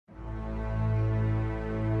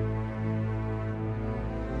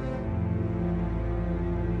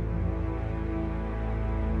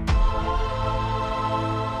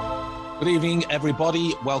Good evening,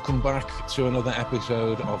 everybody. Welcome back to another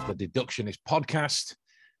episode of the Deductionist podcast.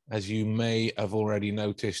 As you may have already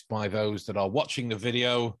noticed by those that are watching the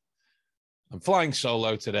video, I'm flying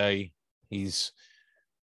solo today. He's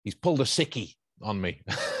pulled a sickie on me,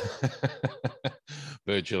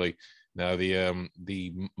 virtually. Now,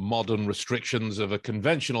 the modern restrictions of a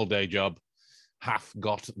conventional day job have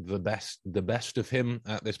got the best of him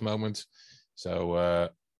at this moment.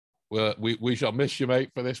 So we shall miss you,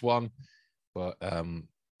 mate, for this one. But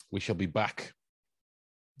we shall be back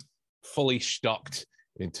fully stocked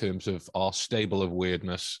in terms of our stable of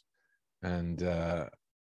weirdness. And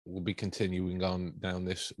we'll be continuing on down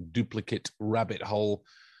this duplicate rabbit hole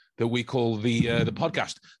that we call the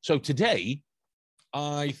podcast. So today,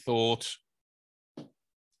 I thought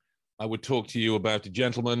I would talk to you about a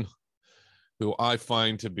gentleman who I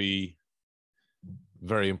find to be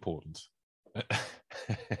very important.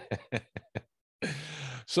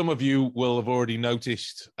 Some of you will have already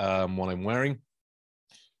noticed what I'm wearing.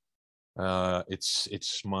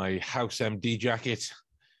 It's my House MD jacket,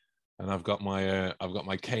 and I've got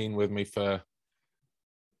my cane with me for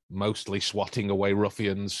mostly swatting away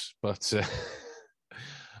ruffians. But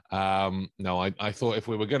no, I thought if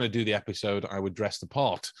we were going to do the episode, I would dress the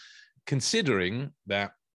part, considering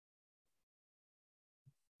that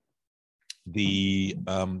the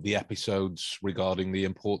episodes regarding the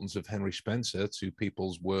importance of Henry Spencer to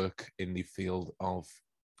people's work in the field of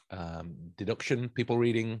deduction, people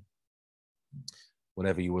reading,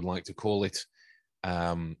 whatever you would like to call it,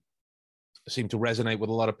 seem to resonate with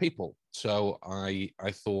a lot of people. So I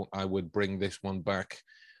thought I would bring this one back,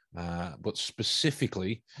 but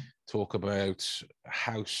specifically talk about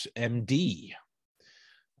House MD.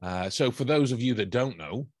 So for those of you that don't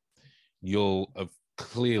know, you'll have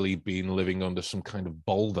clearly been living under some kind of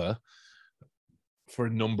boulder for a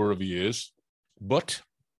number of years. But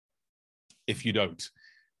if you don't,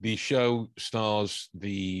 the show stars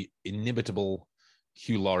the inimitable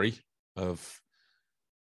Hugh Laurie of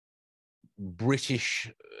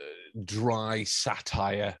British dry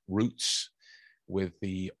satire roots with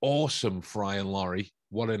the awesome Fry and Laurie.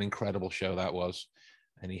 What an incredible show that was.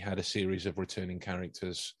 And he had a series of returning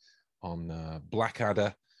characters on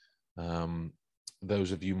Blackadder.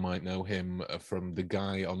 Those of you might know him from the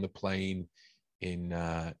guy on the plane in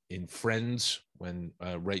Friends when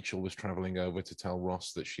Rachel was traveling over to tell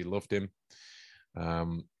Ross that she loved him.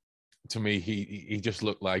 To me, he just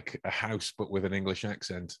looked like a house, but with an English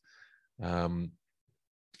accent on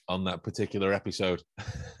that particular episode.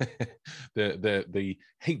 the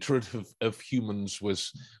hatred of humans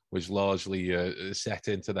was largely set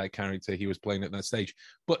into that character he was playing at that stage.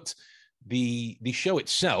 But the show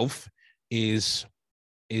itself is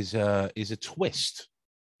a twist,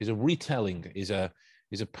 is a retelling, is a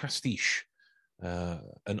pastiche,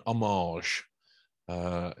 an homage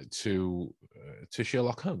to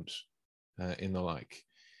Sherlock Holmes in the like,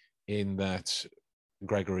 in that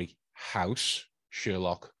Gregory House,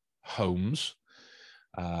 Sherlock Holmes,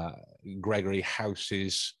 Gregory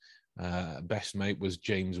House's best mate was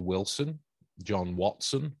James Wilson. John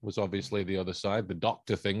Watson was obviously the other side. The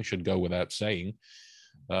doctor thing should go without saying.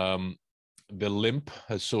 The limp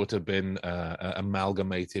has sort of been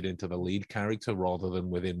amalgamated into the lead character rather than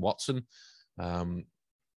within Watson,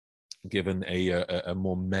 given a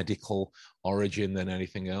more medical origin than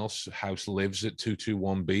anything else. House lives at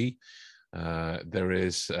 221B. There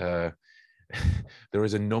is a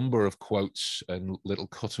number of quotes and little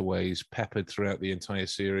cutaways peppered throughout the entire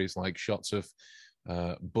series, like shots of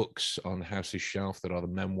books on House's shelf that are the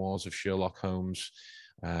memoirs of Sherlock Holmes.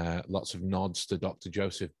 Lots of nods to Dr.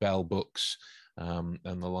 Joseph Bell books and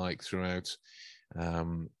the like throughout.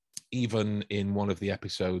 Even in one of the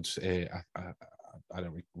episodes, I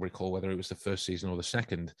don't recall whether it was the first season or the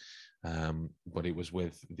second, but it was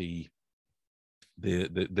with the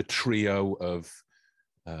trio of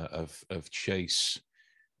Chase.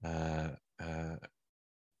 Oh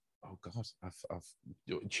God, I've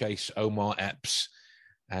Chase, Omar Epps,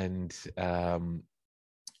 and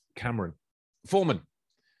Cameron Foreman.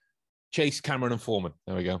 Chase, Cameron, and Foreman.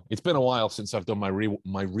 There we go. It's been a while since I've done my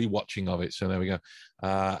rewatching of it, so there we go.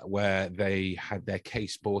 Where they had their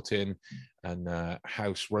case brought in, and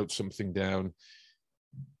House wrote something down,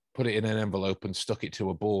 put it in an envelope, and stuck it to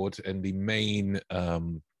a board. And the main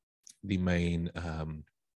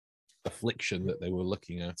affliction that they were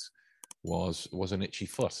looking at was an itchy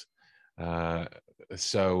foot.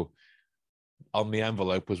 So on the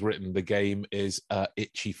envelope was written, "The game is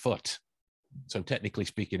itchy foot." So technically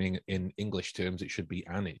speaking, in English terms, it should be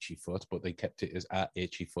an itchy foot, but they kept it as a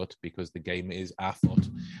itchy foot because the game is a foot,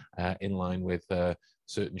 in line with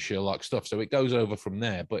certain Sherlock stuff. So it goes over from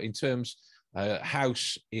there. But in terms,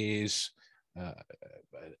 House is, I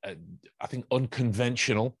think,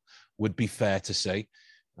 unconventional would be fair to say.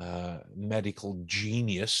 Medical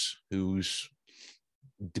genius who's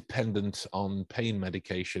dependent on pain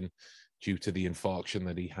medication due to the infarction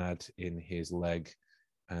that he had in his leg,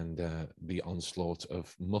 and the onslaught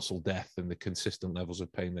of muscle death and the consistent levels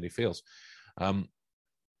of pain that he feels.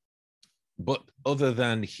 But other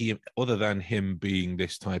than him being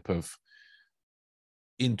this type of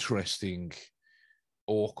interesting,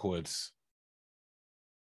 awkward,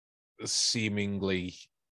 seemingly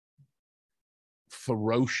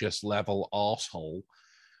ferocious level arsehole,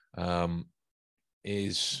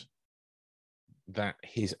 is that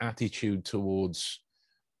his attitude towards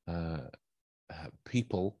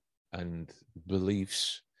people and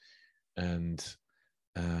beliefs, and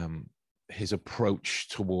his approach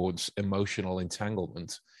towards emotional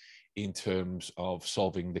entanglement in terms of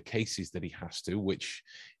solving the cases that he has to, which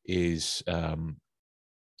is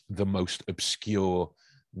the most obscure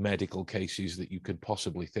medical cases that you could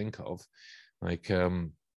possibly think of. Like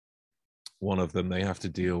one of them, they have to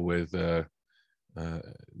deal with the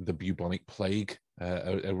bubonic plague,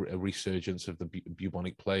 a resurgence of the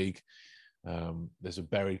bubonic plague. There's a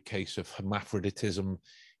buried case of hermaphroditism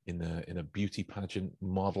in a beauty pageant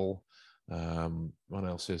model. What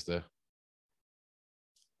else is there?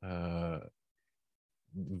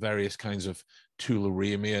 Various kinds of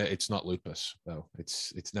tularemia. It's not lupus, though.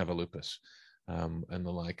 It's never lupus, and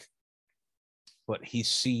the like. But he's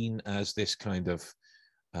seen as this kind of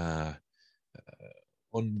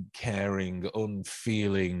uncaring,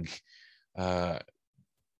 unfeeling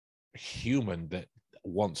human that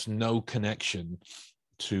wants no connection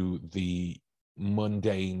to the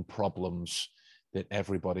mundane problems that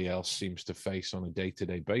everybody else seems to face on a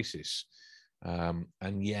day-to-day basis.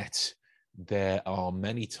 And yet there are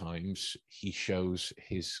many times he shows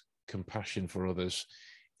his compassion for others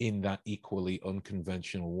in that equally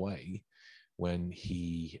unconventional way, when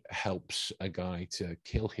he helps a guy to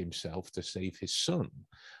kill himself to save his son,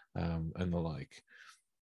 and the like.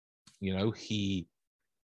 You know, he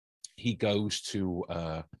goes to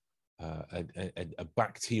a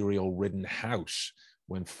bacterial-ridden house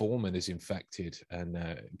when Foreman is infected and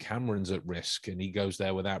Cameron's at risk, and he goes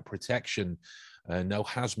there without protection, no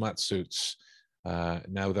hazmat suits.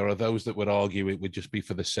 Now, there are those that would argue it would just be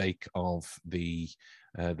for the sake of the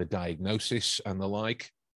diagnosis and the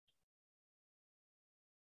like.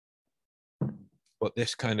 But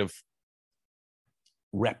this kind of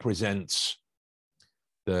represents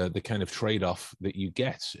the kind of trade-off that you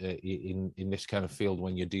get in this kind of field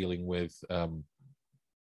when you're dealing with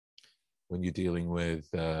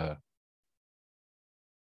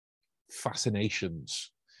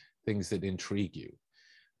fascinations, things that intrigue you.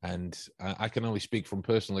 And I can only speak from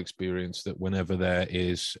personal experience that whenever there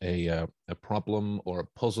is a problem or a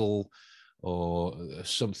puzzle or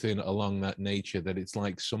something along that nature, that it's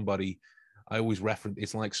like somebody, I always reference,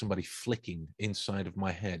 it's like somebody flicking inside of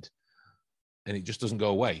my head, and it just doesn't go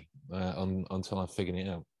away until I've figured it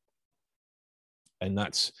out. And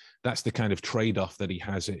that's the kind of trade-off that he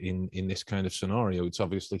has in this kind of scenario. It's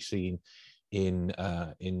obviously seen in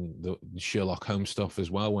the Sherlock Holmes stuff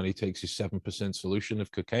as well, when he takes his 7% solution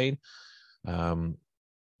of cocaine.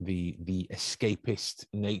 The escapist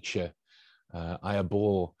nature, I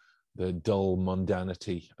abhor the dull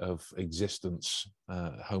mundanity of existence,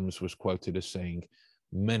 Holmes was quoted as saying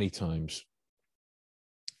many times.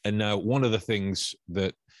 And now one of the things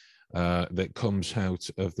that that comes out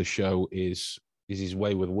of the show is his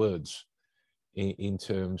way with words, in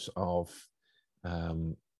terms of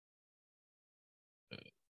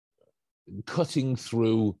cutting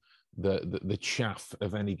through the chaff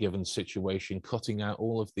of any given situation, cutting out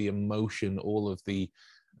all of the emotion, all of the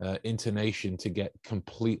intonation, to get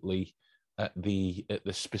completely at the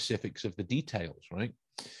specifics of the details, right?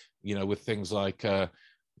 You know, with things like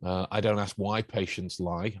I don't ask why patients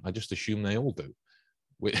lie, I just assume they all do,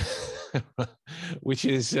 which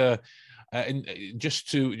is and just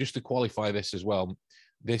to qualify this as well,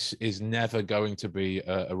 this is never going to be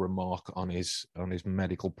a remark on his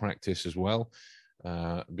medical practice as well,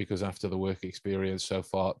 because after the work experience so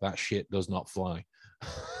far, that shit does not fly.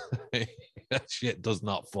 That shit does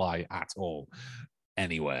not fly at all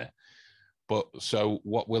anywhere. But so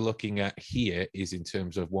what we're looking at here is in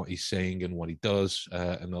terms of what he's saying and what he does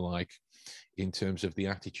and the like, in terms of the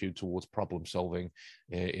attitude towards problem solving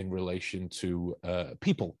in relation to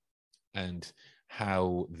people, and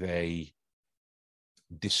how they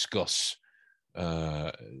discuss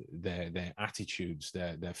their attitudes,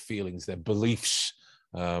 their feelings, their beliefs,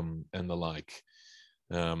 and the like.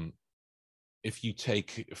 If you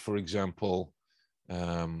take, for example,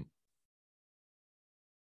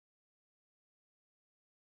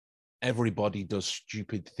 everybody does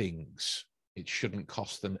stupid things. It shouldn't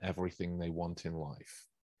cost them everything they want in life.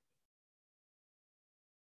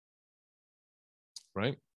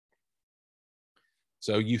 Right?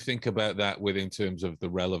 So you think about that in terms of the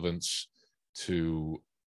relevance to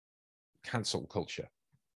cancel culture,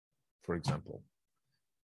 for example.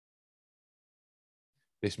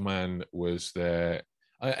 This man was there,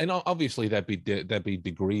 and obviously there'd be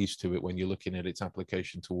degrees to it when you're looking at its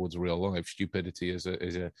application towards real life. Stupidity is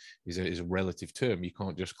a relative term. You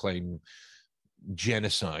can't just claim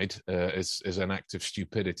genocide as an act of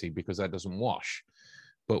stupidity, because that doesn't wash.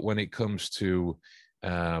 But when it comes to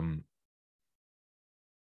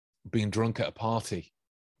being drunk at a party,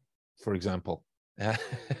 for example,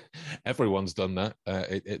 everyone's done that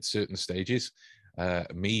at certain stages.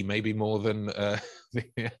 Me maybe more than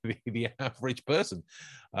the average person.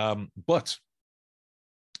 But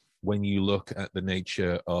when you look at the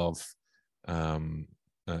nature of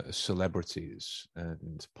celebrities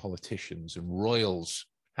and politicians and royals,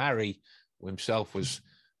 Harry himself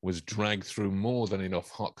was dragged through more than enough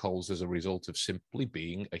hot coals as a result of simply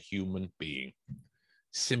being a human being.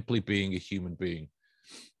 Simply being a human being.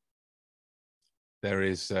 There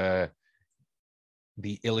is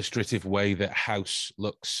the illustrative way that House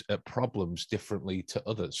looks at problems differently to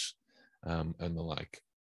others, and the like.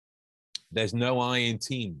 There's no I in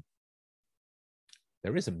team.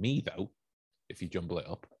 There is a me, though, if you jumble it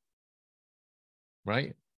up.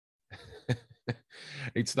 Right?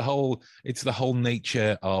 It's the whole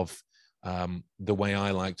nature of the way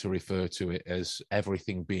I like to refer to it as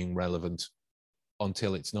everything being relevant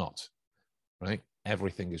until it's not. Right?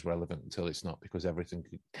 Everything is relevant until it's not, because everything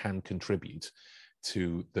can contribute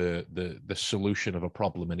to the solution of a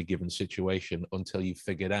problem in a given situation until you've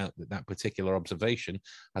figured out that particular observation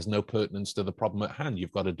has no pertinence to the problem at hand.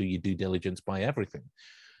 You've got to do your due diligence by everything.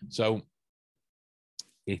 So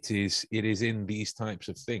it is in these types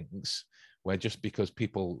of things where just because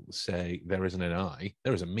people say there isn't an I,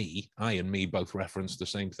 there is a me. I and me both reference the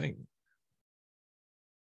same thing.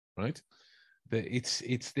 Right?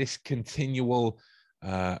 It's this continual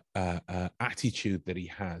attitude that he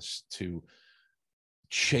has to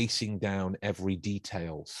chasing down every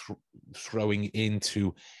detail, throwing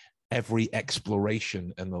into every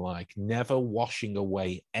exploration and the like, never washing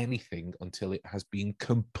away anything until it has been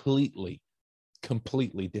completely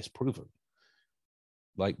disproven,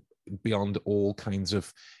 like beyond all kinds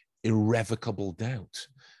of irrevocable doubt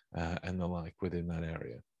and the like within that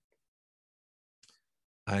area.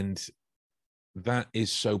 And that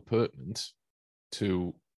is so pertinent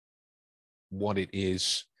to what it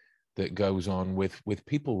is that goes on with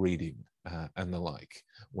people reading and the like,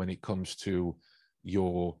 when it comes to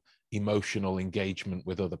your emotional engagement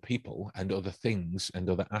with other people and other things and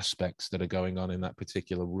other aspects that are going on in that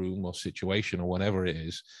particular room or situation or whatever it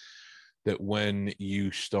is, that when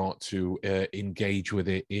you start to engage with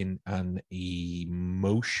it in an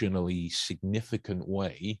emotionally significant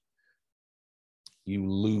way, you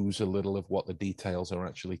lose a little of what the details are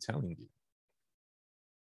actually telling you.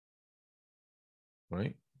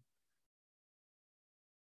 Right?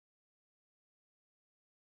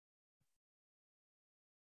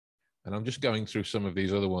 And I'm just going through some of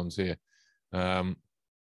these other ones here. I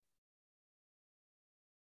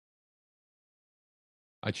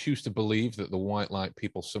choose to believe that the white light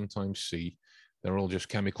people sometimes see, they're all just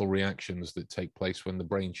chemical reactions that take place when the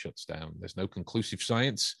brain shuts down. There's no conclusive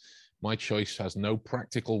science. My choice has no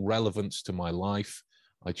practical relevance to my life.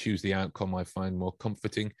 I choose the outcome I find more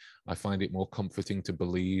comforting. I find it more comforting to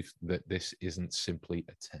believe that this isn't simply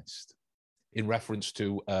a test. In reference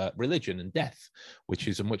to religion and death, which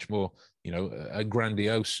is a much more, a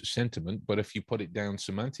grandiose sentiment. But if you put it down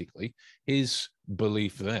semantically, his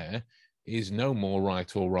belief there is no more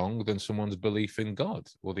right or wrong than someone's belief in God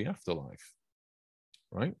or the afterlife,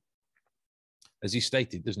 right? As he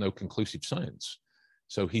stated, there's no conclusive science.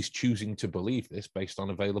 So he's choosing to believe this based on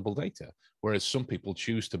available data, whereas some people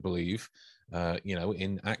choose to believe,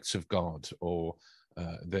 in acts of God or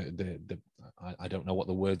I don't know what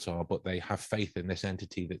the words are, but they have faith in this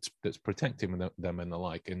entity that's protecting them and the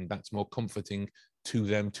like, and that's more comforting to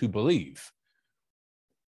them to believe.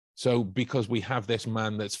 So because we have this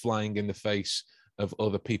man that's flying in the face of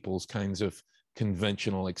other people's kinds of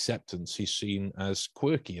conventional acceptance, he's seen as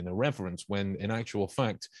quirky and irreverent, when in actual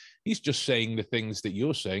fact he's just saying the things that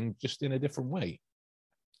you're saying, just in a different way,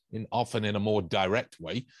 often in a more direct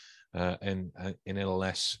way, and in a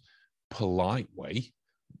less polite way,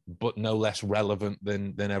 but no less relevant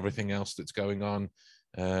than everything else that's going on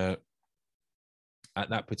at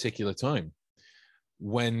that particular time.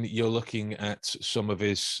 When you're looking at some of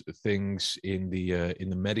his things in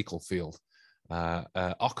the medical field,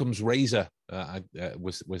 Occam's razor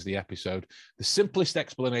was the episode. The simplest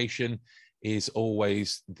explanation is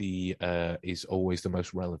always the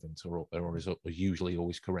most relevant, or is usually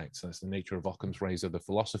always correct. So that's the nature of Occam's razor, the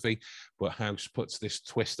philosophy. But House puts this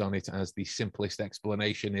twist on it as the simplest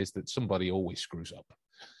explanation is that somebody always screws up.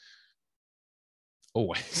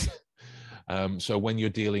 Always. So when you're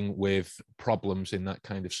dealing with problems in that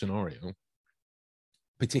kind of scenario,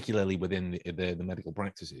 particularly within the medical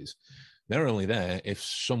practices, they're only there if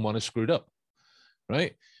someone has screwed up,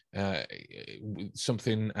 right?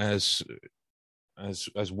 Something as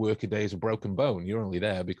workaday as a broken bone, you're only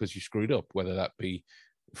there because you screwed up, whether that be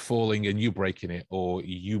falling and you breaking it, or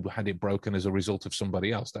you had it broken as a result of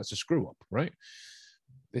somebody else. That's a screw up, right?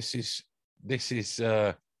 This is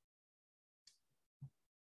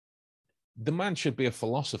the man should be a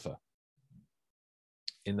philosopher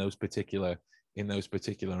in those particular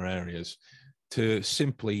areas. To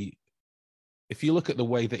simply, if you look at the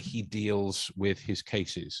way that he deals with his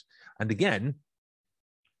cases, and again,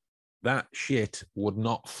 that shit would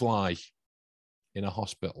not fly in a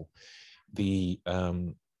hospital. The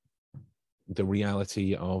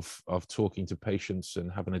reality of talking to patients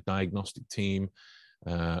and having a diagnostic team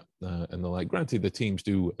and the like. Granted, the teams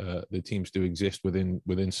do exist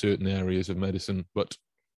within certain areas of medicine, but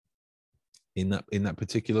in that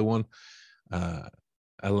particular one,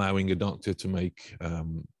 allowing a doctor to make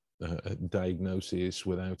a diagnosis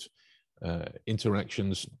without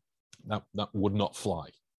interactions, that would not fly.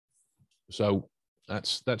 So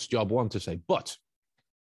that's job one to say. But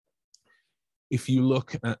if you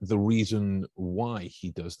look at the reason why he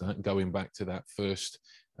does that, going back to that first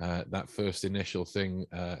initial thing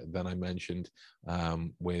that I mentioned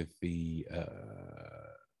with the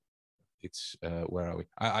where are we?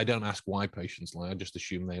 I don't ask why patients lie. I just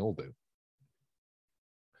assume they all do.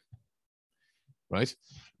 Right?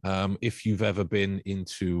 If you've ever been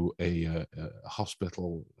into a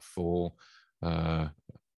hospital for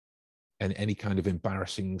any kind of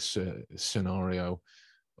embarrassing scenario,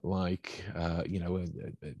 like a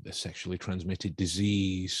sexually transmitted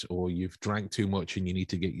disease, or you've drank too much and you need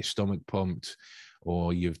to get your stomach pumped,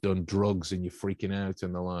 or you've done drugs and you're freaking out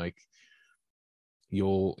and the like,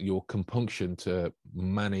 your compunction to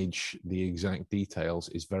manage the exact details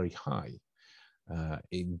is very high,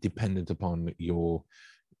 dependent upon your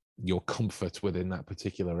comfort within that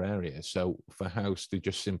particular area. So for House to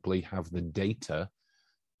just simply have the data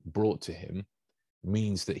brought to him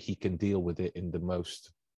means that he can deal with it in the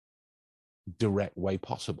most direct way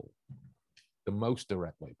possible.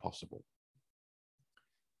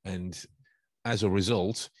 And as a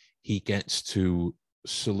result, he gets to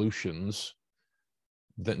solutions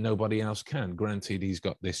that nobody else can. Granted, he's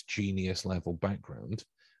got this genius level background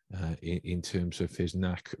in terms of his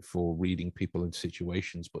knack for reading people and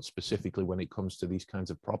situations, but specifically when it comes to these kinds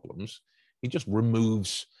of problems, he just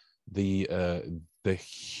removes the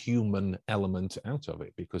human element out of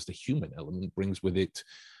it, because the human element brings with it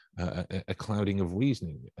a clouding of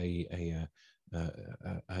reasoning. You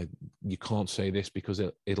can't say this because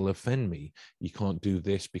it'll offend me. You can't do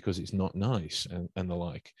this because it's not nice, and the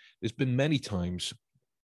like. There's been many times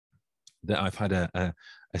that I've had a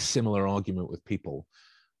similar argument with people,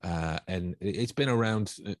 and it's been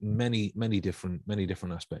around many different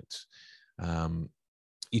aspects.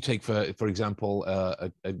 You take for example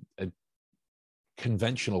a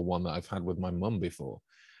conventional one that I've had with my mum before.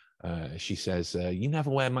 She says, "You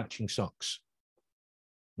never wear matching socks."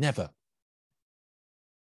 Never.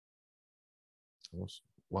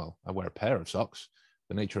 Well, I wear a pair of socks.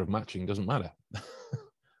 The nature of matching doesn't matter.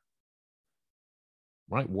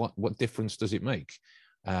 Right? What difference does it make?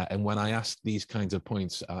 And when I ask these kinds of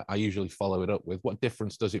points, I usually follow it up with, what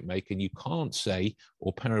difference does it make? And you can't say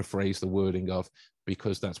or paraphrase the wording of,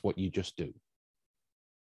 because that's what you just do.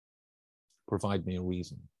 Provide me a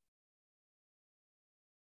reason.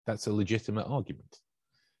 That's a legitimate argument.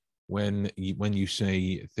 When you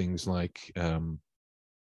say things like,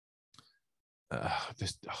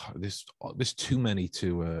 there's too many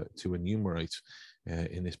to enumerate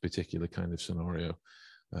in this particular kind of scenario.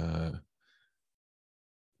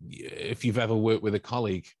 If you've ever worked with a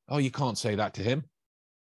colleague, oh, you can't say that to him.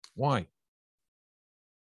 Why?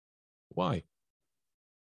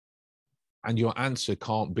 And your answer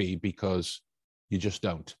can't be because you just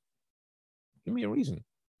don't. Give me a reason.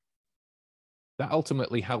 That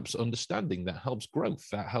ultimately helps understanding, that helps growth,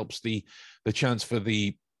 that helps the chance for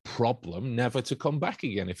the problem never to come back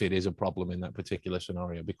again if it is a problem in that particular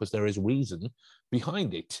scenario, because there is reason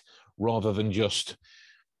behind it rather than just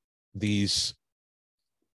these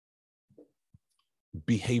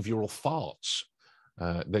behavioral farts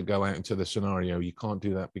that go out into the scenario. You can't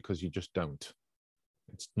do that because you just don't.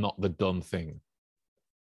 It's not the done thing.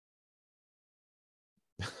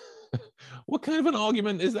 What kind of an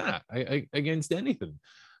argument is that against anything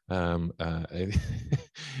in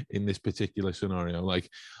this particular scenario? Like,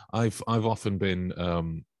 I've often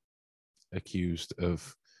been accused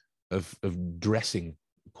of dressing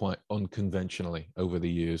quite unconventionally over the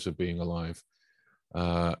years of being alive,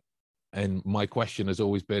 and my question has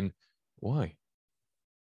always been, why?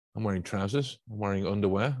 I'm wearing trousers, I'm wearing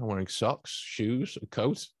underwear, I'm wearing socks, shoes, a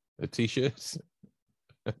coat, a t-shirt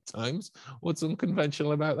at times. What's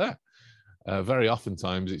unconventional about that? Very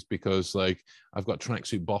oftentimes it's because, like, I've got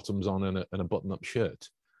tracksuit bottoms on and a button-up shirt,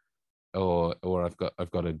 or I've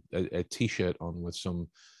got a t-shirt on with some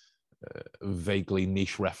vaguely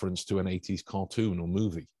niche reference to an 80s cartoon or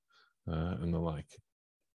movie and the like.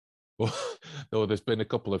 Or there's been a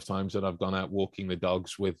couple of times that I've gone out walking the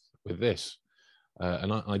dogs with this,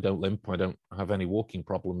 and I don't limp, I don't have any walking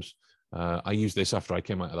problems. I used this after I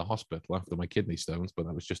came out of the hospital after my kidney stones, but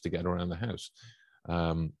that was just to get around the house.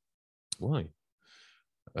 Why?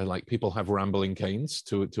 Like, people have rambling canes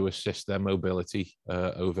to assist their mobility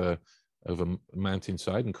over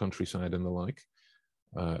mountainside and countryside and the like.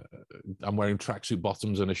 I'm wearing tracksuit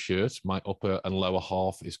bottoms and a shirt. My upper and lower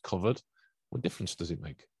half is covered. What difference does it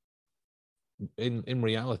make? In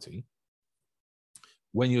reality,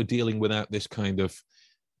 when you're dealing without this kind of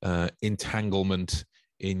entanglement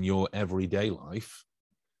in your everyday life,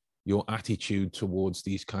 your attitude towards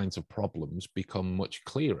these kinds of problems become much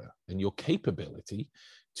clearer, and your capability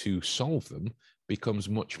to solve them becomes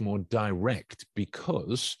much more direct,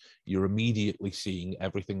 because you're immediately seeing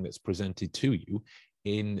everything that's presented to you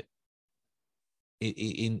in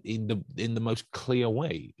the most clear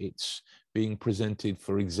way. It's being presented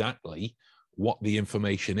for exactly what the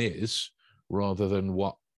information is, rather than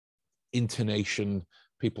what intonation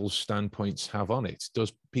people's standpoints have on it.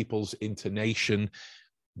 Does people's intonation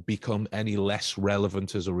become any less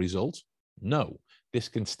relevant as a result? No. This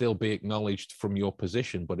can still be acknowledged from your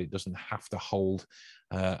position, but it doesn't have to hold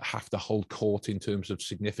court in terms of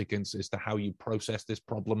significance as to how you process this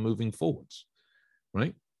problem moving forwards,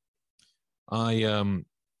 right? I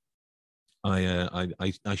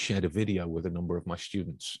shared a video with a number of my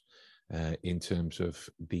students in terms of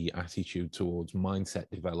the attitude towards mindset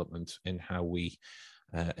development and how we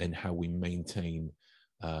maintain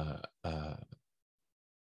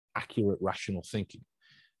accurate, rational thinking.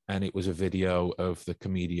 And it was a video of the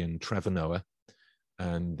comedian Trevor Noah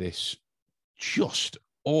and this just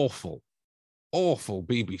awful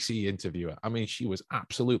BBC interviewer. I mean, she was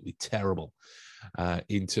absolutely terrible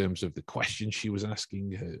in terms of the questions she was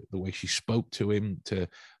asking, the way she spoke to him. To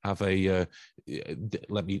have a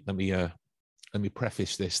let me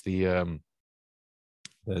preface this: the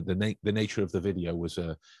nature of the video was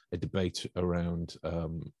a debate around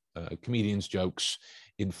comedians' jokes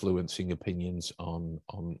influencing opinions on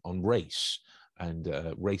race and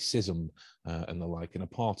racism and the like, and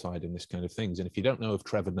apartheid and this kind of things. And if you don't know of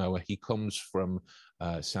Trevor Noah, he comes from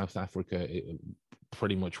South Africa,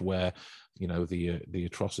 pretty much where, you know, the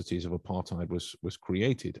atrocities of apartheid was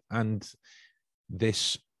created. And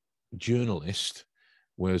this journalist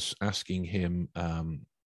was asking him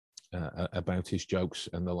about his jokes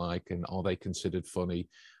and the like, and are they considered funny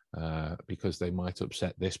because they might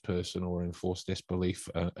upset this person or enforce this belief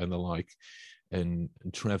and the like. And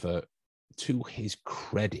Trevor, to his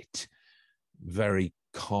credit, very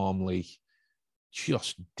calmly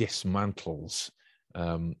just dismantles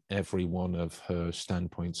every one of her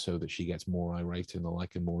standpoints so that she gets more irate and the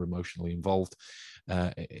like and more emotionally involved.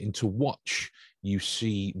 And to watch, you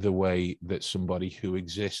see the way that somebody who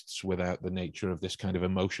exists without the nature of this kind of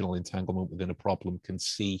emotional entanglement within a problem can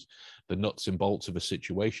see the nuts and bolts of a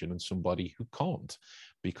situation, and somebody who can't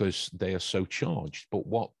because they are so charged. But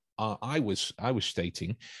what I was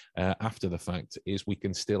stating after the fact is we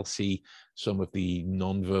can still see some of the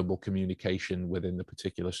non-verbal communication within the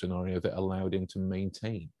particular scenario that allowed him to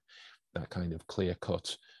maintain that kind of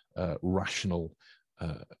clear-cut, rational,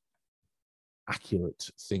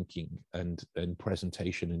 accurate thinking and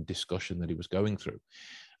presentation and discussion that he was going through.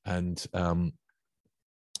 And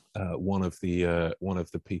one of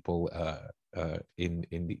the people in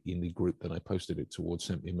the group that I posted it towards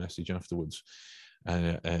sent me a message afterwards,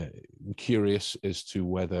 curious as to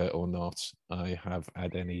whether or not I have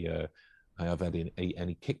had any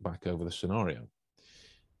kickback over the scenario.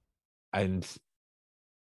 And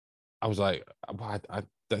I was like,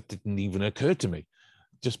 that didn't even occur to me.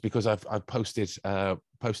 Just because I've posted a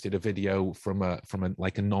video from a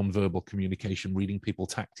like a non-verbal communication, reading people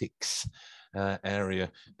tactics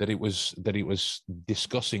area that it was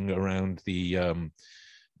discussing around the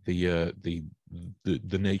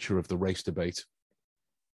nature of the race debate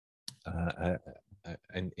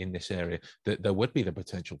in this area, that there would be the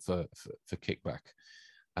potential for kickback,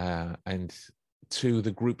 and to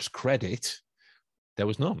the group's credit, there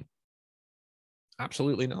was none,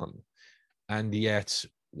 absolutely none. And yet,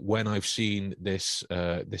 when I've seen this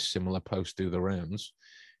similar post do the rounds,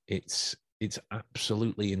 it's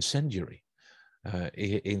absolutely incendiary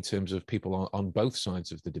in terms of people on both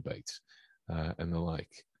sides of the debate and the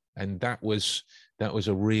like. And that was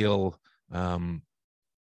a real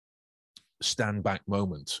stand back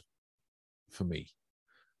moment for me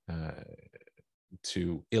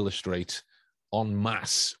to illustrate en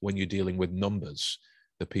masse, when you're dealing with numbers,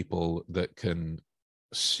 the people that can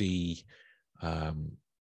see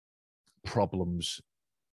problems,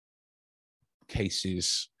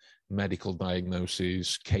 cases, medical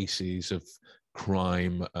diagnoses, cases of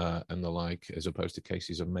crime and the like, as opposed to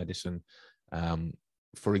cases of medicine,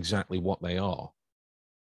 for exactly what they are,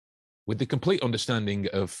 with the complete understanding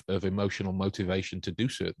of emotional motivation to do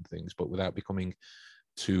certain things, but without becoming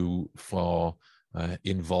too far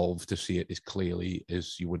involved to see it as clearly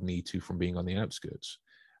as you would need to from being on the outskirts.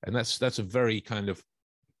 And that's a very kind of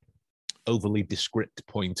overly descript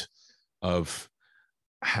point of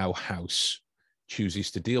how House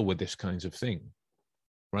chooses to deal with this kinds of thing,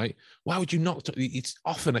 right? Why would you not? It's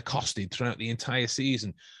often accosted throughout the entire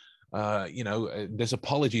season. There's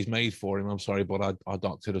apologies made for him. I'm sorry, but our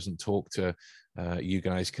doctor doesn't talk to you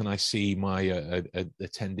guys. Can I see my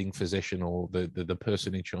attending physician or the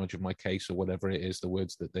person in charge of my case, or whatever it is, the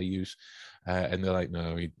words that they use? And they're like,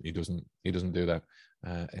 no, he doesn't do that.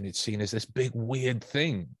 And it's seen as this big weird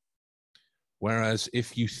thing. Whereas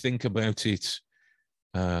if you think about it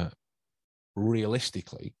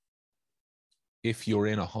realistically, if you're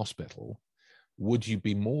in a hospital, would you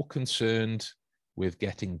be more concerned with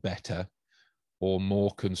getting better or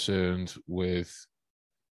more concerned with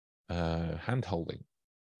hand-holding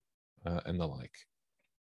and the like?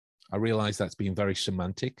 I realize that's being very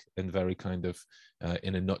semantic and very kind of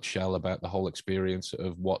in a nutshell about the whole experience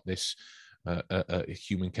of what this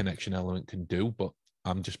human connection element can do, but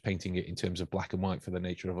I'm just painting it in terms of black and white for the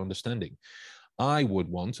nature of understanding. I would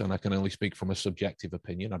want, and I can only speak from a subjective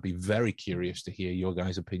opinion, I'd be very curious to hear your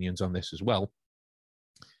guys' opinions on this as well.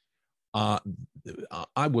 I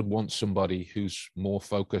would want somebody who's more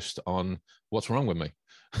focused on what's wrong with me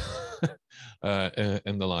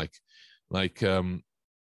and the like. Like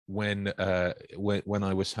when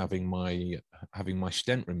I was having my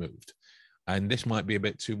stent removed, and this might be a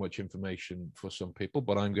bit too much information for some people,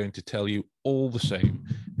 but I'm going to tell you all the same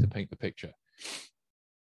to paint the picture.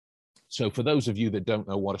 So for those of you that don't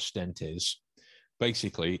know what a stent is,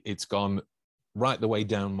 basically it's gone right the way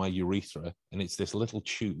down my urethra, and it's this little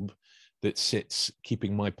tube that sits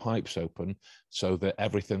keeping my pipes open so that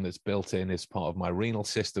everything that's built in as part of my renal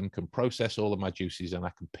system can process all of my juices, and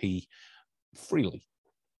I can pee freely,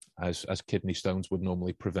 as kidney stones would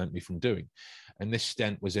normally prevent me from doing. And this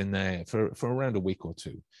stent was in there for around a week or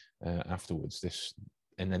two afterwards,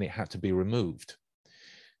 and then it had to be removed.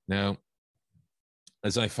 Now,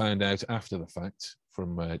 as I found out after the fact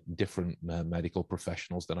from different medical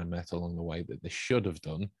professionals that I met along the way, that this should have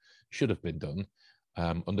been done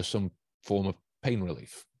under some form of pain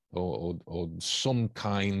relief or some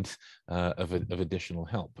kind of additional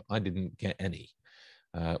help. I didn't get any.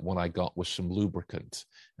 What I got was some lubricant,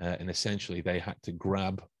 and essentially they had to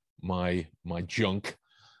grab my junk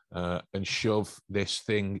and shove this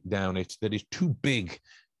thing down it that is too big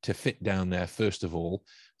to fit down there, first of all.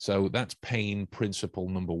 So that's pain principle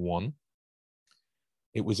number one.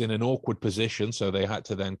 It was in an awkward position, so they had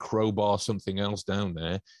to then crowbar something else down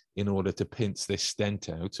there in order to pinch this stent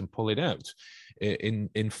out and pull it out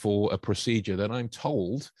in for a procedure that I'm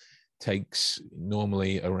told takes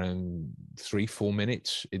normally around 3-4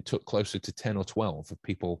 minutes. It took closer to 10 or 12 of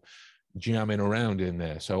people jamming around in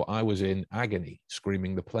there. So I was in agony,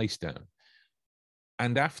 screaming the place down.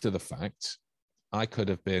 And after the fact, I could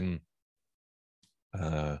have been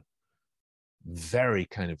very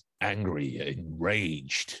kind of angry,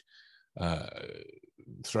 enraged,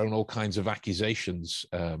 thrown all kinds of accusations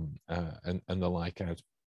and the like out.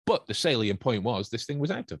 But the salient point was this thing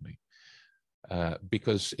was out of me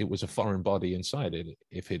because it was a foreign body inside it.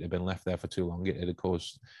 If it had been left there for too long, it had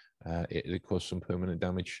caused some permanent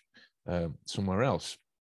damage somewhere else.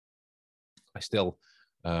 I still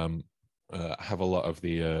have a lot of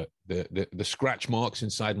the scratch marks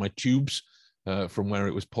inside my tubes from where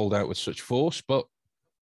it was pulled out with such force, but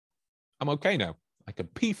I'm okay now. I can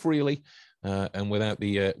pee freely and without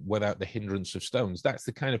the hindrance of stones. That's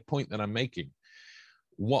the kind of point that I'm making.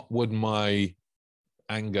 What would my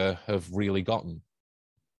anger have really gotten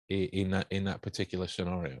in that particular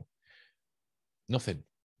scenario? Nothing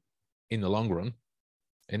in the long run.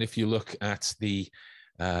 And if you look at the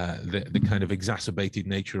kind of exacerbated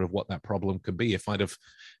nature of what that problem could be, if I'd have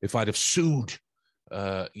sued,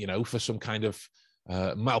 for some kind of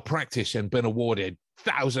malpractice and been awarded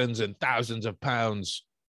thousands and thousands of pounds,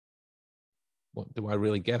 what do I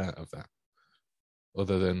really get out of that?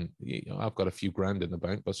 Other than, I've got a few grand in the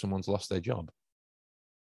bank, but someone's lost their job.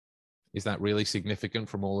 Is that really significant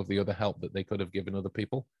from all of the other help that they could have given other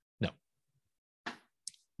people? No.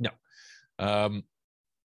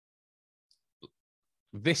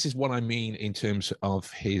 This is what I mean in terms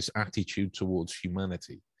of his attitude towards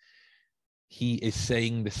humanity. He is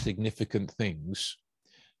saying the significant things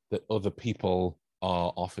that other people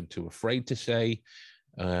are often too afraid to say,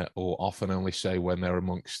 or often only say when they're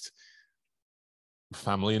amongst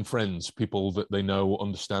family and friends, people that they know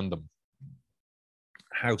understand them.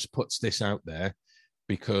 House puts this out there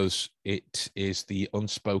because it is the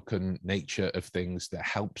unspoken nature of things that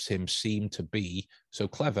helps him seem to be so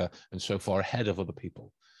clever and so far ahead of other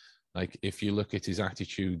people. Like if you look at his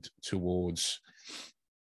attitude towards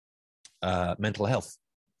mental health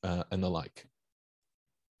and the like.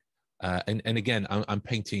 And again, I'm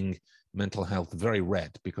painting mental health very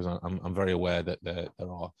red because I'm very aware that there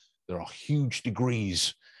are huge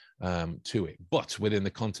degrees to it. But within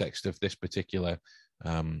the context of this particular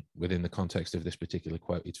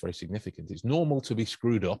quote, it's very significant. It's normal to be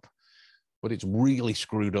screwed up, but it's really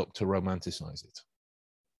screwed up to romanticize it.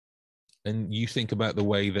 And you think about the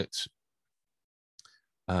way that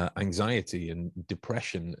anxiety and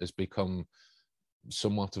depression has become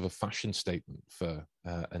somewhat of a fashion statement for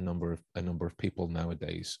a number of people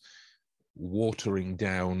nowadays, watering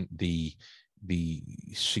down the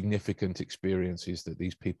significant experiences that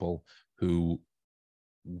these people who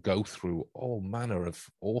go through all manner of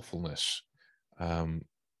awfulness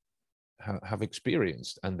have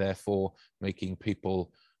experienced, and therefore making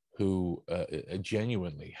people who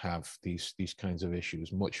genuinely have these kinds of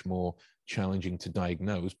issues much more challenging to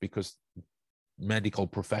diagnose, because medical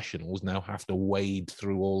professionals now have to wade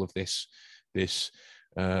through all of this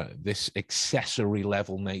accessory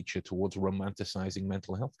level nature towards romanticizing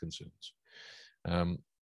mental health concerns.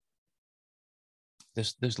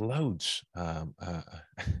 There's loads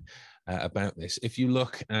about this. If you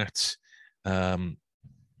look at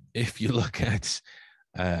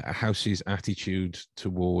House's attitude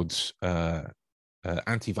towards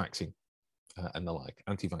anti-vaxxing and the like,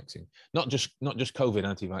 anti-vaxxing, not just COVID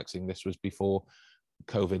anti-vaxxing. This was before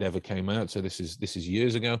COVID ever came out, so this is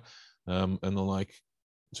years ago, and the like.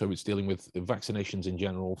 So it's dealing with vaccinations in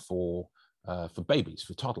general for babies,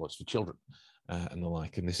 for toddlers, for children, and the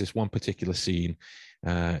like. And there's this one particular scene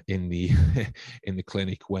in the in the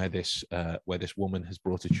clinic where this woman has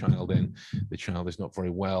brought a child in. The child is not very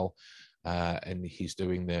well. And he's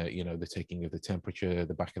doing the taking of the temperature,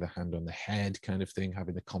 the back of the hand on the head kind of thing,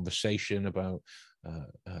 having the conversation about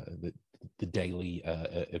the daily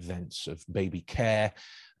events of baby care.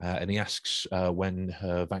 And he asks when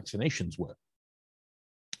her vaccinations were.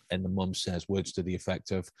 And the mum says words to the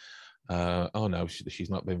effect of, oh no, she's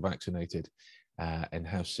not been vaccinated. And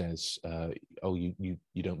House says, oh, you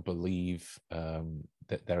don't believe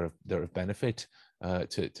that they're of benefit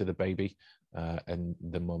to the baby. And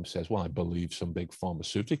the mum says, well, I believe some big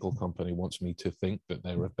pharmaceutical company wants me to think that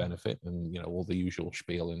they're of benefit, and all the usual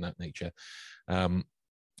spiel in that nature. And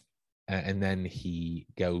then he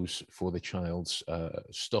goes for the child's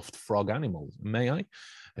stuffed frog animal. May I?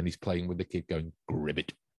 And he's playing with the kid, going,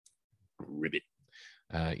 gribbit, gribbit.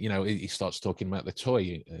 He starts talking about the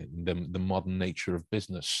toy, the modern nature of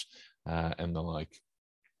business, and the like.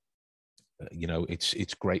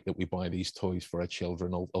 It's great that we buy these toys for our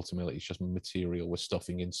children. Ultimately, it's just material we're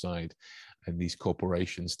stuffing inside, and these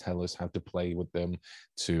corporations tell us how to play with them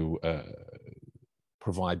to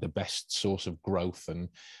provide the best source of growth and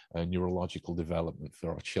neurological development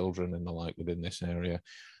for our children and the like within this area.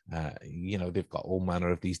 They've got all manner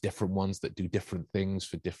of these different ones that do different things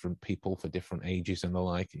for different people, for different ages and the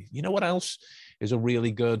like. You know what else is a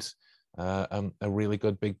really good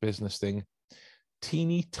big business thing?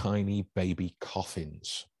 Teeny tiny baby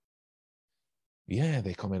coffins. Yeah,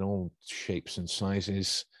 they come in all shapes and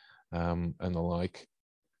sizes and the like.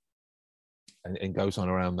 And goes on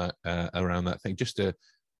around that thing, just to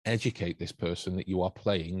educate this person that you are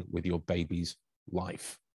playing with your baby's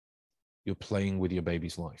life. You're playing with your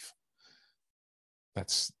baby's life.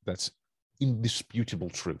 That's indisputable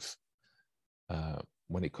truth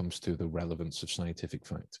when it comes to the relevance of scientific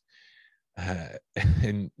fact.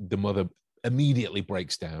 And the mother immediately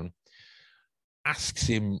breaks down, asks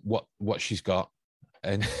him what she's got,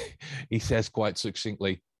 and he says quite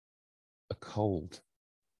succinctly, a cold.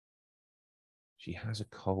 She has a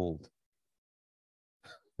cold.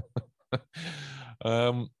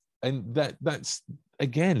 And that's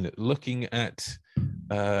again, looking at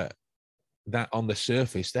that on the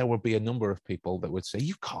surface, there would be a number of people that would say,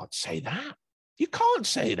 you can't say that. You can't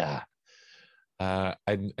say that.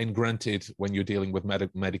 And granted, when you're dealing with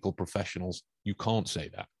medical professionals, you can't say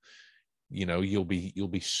that. You know, you'll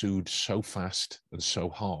be sued so fast and so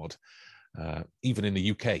hard. Even in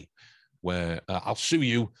the UK, where I'll sue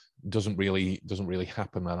you doesn't really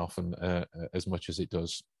happen that often as much as it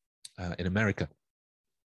does in America.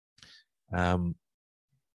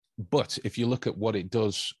 But if you look at what it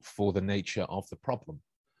does for the nature of the problem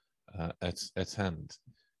at hand,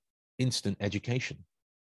 instant education,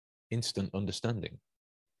 instant understanding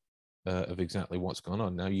of exactly what's gone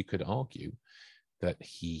on. Now, you could argue that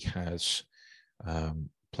he has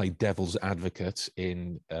played devil's advocate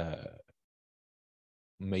in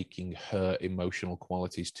making her emotional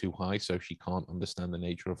qualities too high so she can't understand the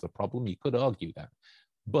nature of the problem. You could argue that.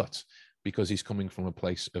 But because he's coming from a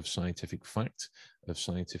place of scientific fact, of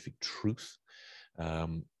scientific truth,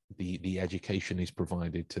 the education he's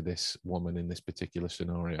provided to this woman in this particular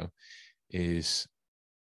scenario is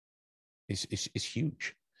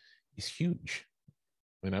huge. It's huge.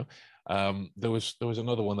 You know, there was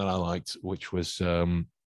another one that I liked, which was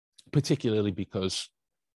particularly because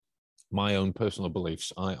my own personal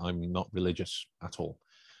beliefs. I'm not religious at all.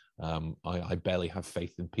 I barely have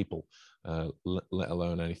faith in people, let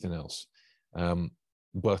alone anything else.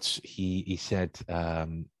 But he said,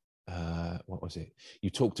 what was it? You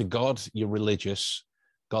talk to God, you're religious.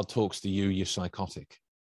 God talks to you, you're psychotic.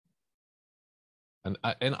 And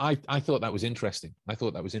I thought that was interesting.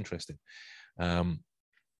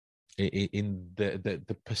 In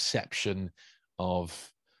the perception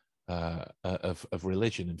of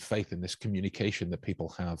religion and faith and this communication that people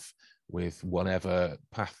have with whatever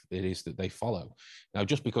path it is that they follow. Now,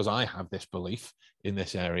 just because I have this belief in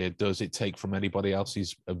this area, does it take from anybody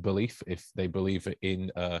else's belief if they believe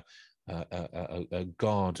in a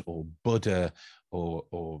God or Buddha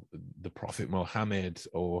or the Prophet Muhammad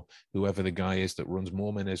or whoever the guy is that runs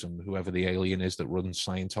Mormonism, whoever the alien is that runs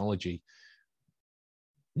Scientology?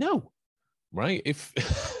 No, right? If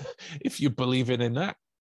if you believe in that,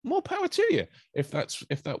 more power to you. If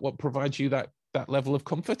that what provides you that level of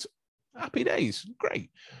comfort, happy days, great.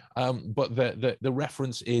 But the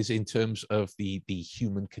reference is in terms of the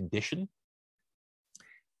human condition,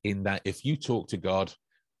 in that if you talk to God,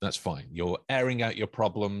 that's fine. You're airing out your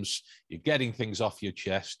problems, you're getting things off your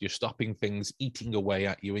chest, you're stopping things eating away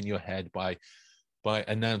at you in your head by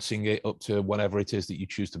announcing it up to whatever it is that you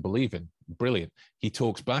choose to believe in. Brilliant. He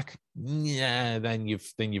talks back. Yeah, then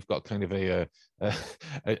you've got kind of a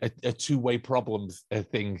two-way problem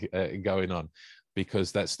thing going on,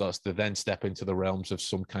 because that starts to then step into the realms of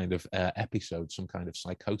some kind of episode, some kind of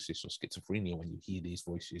psychosis or schizophrenia when you hear these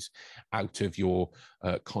voices out of your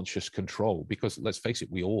conscious control. Because let's face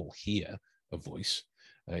it, we all hear a voice.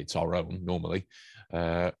 It's our own normally,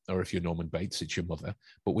 or if you're Norman Bates, it's your mother,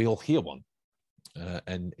 but we all hear one.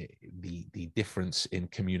 And the difference in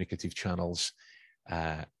communicative channels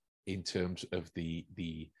in terms of the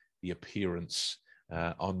appearance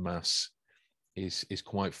en masse is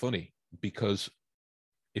quite funny, because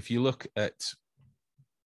if you look at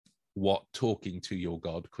what talking to your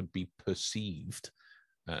God could be perceived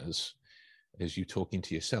as you talking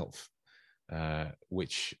to yourself,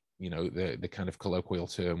 which, you know, the kind of colloquial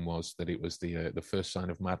term was that it was the first sign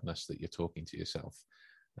of madness that you're talking to yourself.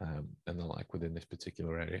 And the like within this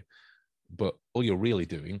particular area. But all you're really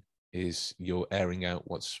doing is you're airing out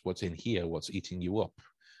what's in here, what's eating you up,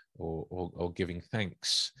 or giving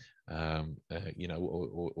thanks, you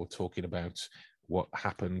know, or talking about what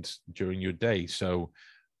happened during your day. So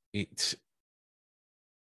it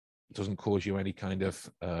doesn't cause you any kind of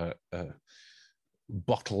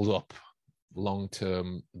bottled up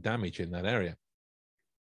long-term damage in that area,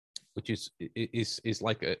 which is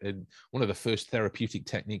like one of the first therapeutic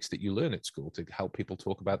techniques that you learn at school, to help people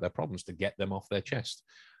talk about their problems, to get them off their chest,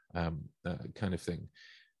 kind of thing.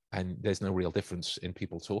 And there's no real difference in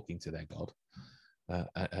people talking to their God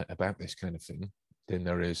about this kind of thing than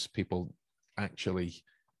there is people actually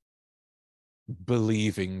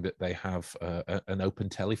believing that they have an open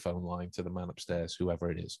telephone line to the man upstairs,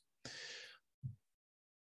 whoever it is.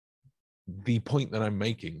 The point that I'm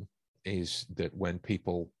making is that when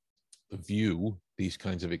people view these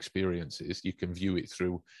kinds of experiences. You can view it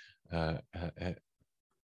through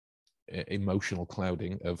emotional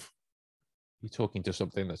clouding of, you're talking to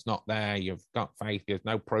something that's not there, you've got faith, there's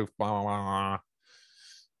no proof, blah, blah, blah.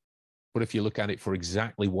 But if you look at it for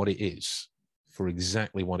exactly what it is,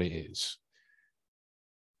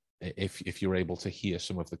 if you're able to hear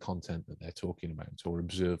some of the content that they're talking about or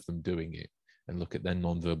observe them doing it and look at their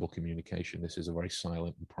non-verbal communication, this is a very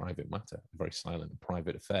silent and private matter, a very silent and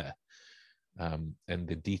private affair. And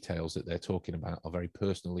the details that they're talking about are very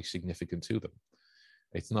personally significant to them.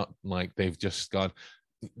 It's not like they've just gone,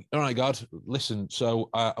 all right, God, listen,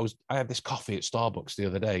 so I had this coffee at Starbucks the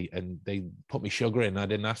other day and they put me sugar in. I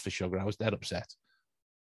didn't ask for sugar. I was dead upset.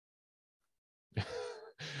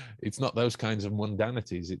 It's not those kinds of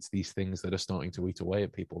mundanities. It's these things that are starting to eat away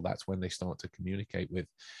at people. That's when they start to communicate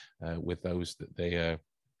with those that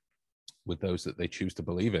they choose to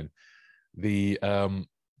believe in. The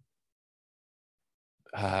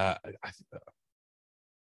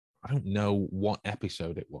I don't know what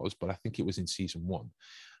episode it was, but I think it was in season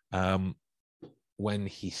 1, when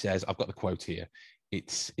he says, I've got the quote here,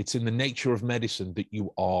 it's in the nature of medicine that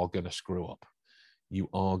you are going to screw up. You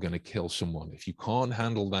are going to kill someone. If you can't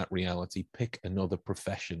handle that reality, pick another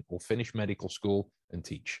profession or finish medical school and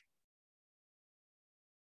teach.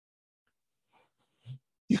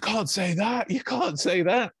 You can't say that. You can't say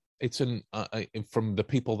that. It's from the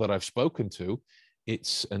people that I've spoken to,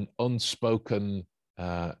 it's an unspoken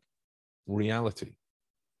reality.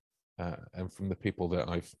 And from the people that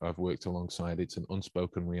I've worked alongside, it's an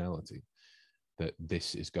unspoken reality that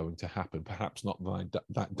this is going to happen. Perhaps not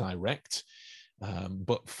that direct,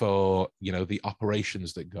 but for the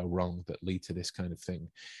operations that go wrong that lead to this kind of thing,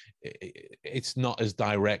 it's not as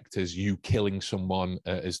direct as you killing someone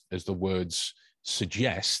as the words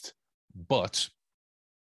suggest, but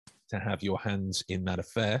to have your hands in that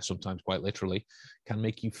affair, sometimes quite literally, can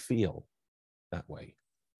make you feel that way.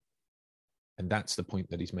 And that's the point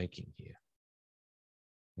that he's making here.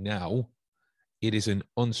 Now, it is an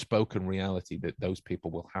unspoken reality that those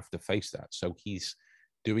people will have to face that. So he's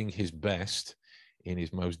doing his best in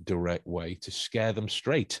his most direct way to scare them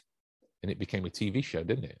straight. And it became a TV show,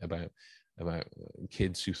 didn't it? About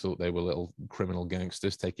kids who thought they were little criminal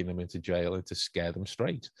gangsters, taking them into jail and to scare them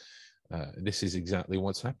straight. This is exactly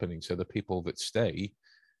what's happening. So the people that stay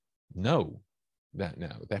know that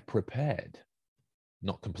now. They're prepared.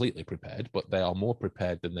 Not completely prepared, but they are more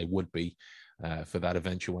prepared than they would be for that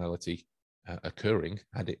eventuality occurring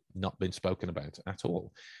had it not been spoken about at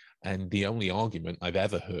all. And the only argument I've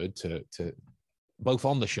ever heard to both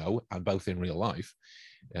on the show and both in real life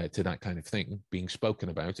to that kind of thing being spoken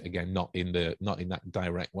about, again, not in that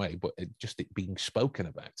direct way, but just it being spoken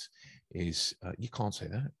about, is you can't say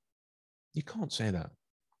that. You can't say that.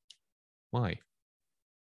 Why?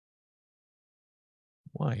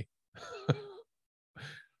 Why?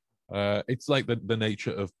 It's like the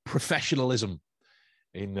nature of professionalism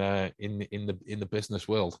in the business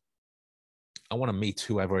world. I want to meet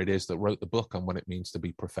whoever it is that wrote the book on what it means to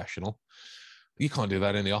be professional. You can't do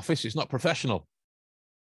that in the office. It's not professional.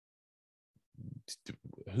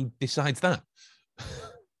 Who decides that?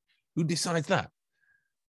 Who decides that?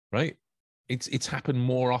 Right? It's happened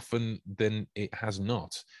more often than it has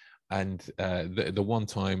not. And the one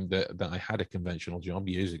time that I had a conventional job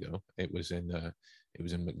years ago, it was in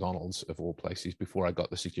McDonald's of all places before I got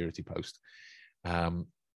the security post.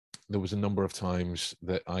 There was a number of times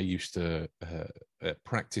that I used to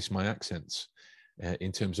practice my accents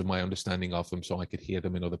in terms of my understanding of them, so I could hear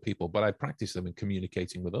them in other people. But I practiced them in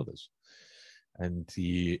communicating with others. And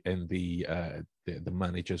the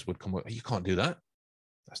managers would come up, you can't do that.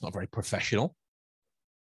 That's not very professional.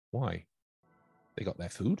 Why? They got their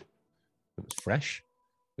food. It was fresh.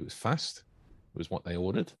 It was fast. It was what they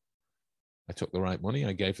ordered. I took the right money.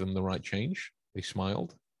 I gave them the right change. They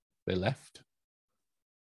smiled. They left.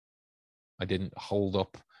 I didn't hold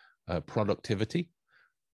up productivity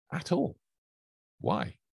at all.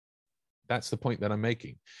 Why? That's the point that I'm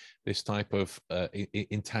making. This type of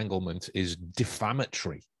entanglement is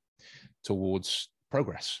defamatory towards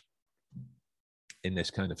progress in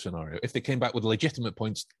this kind of scenario. If they came back with legitimate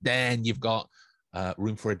points, then you've got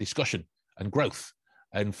room for a discussion and growth.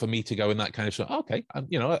 And for me to go in that kind of stuff, okay,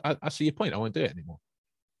 I see your point. I won't do it anymore,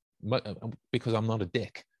 because I'm not a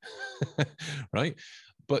dick, right?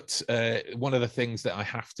 But one of the things that I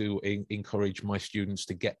have to encourage my students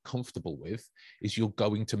to get comfortable with is you're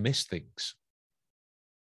going to miss things.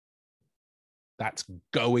 That's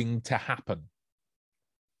going to happen.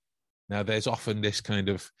 Now, there's often this kind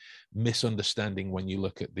of misunderstanding when you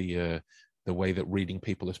look at the way that reading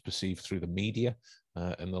people is perceived through the media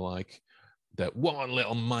and the like. that one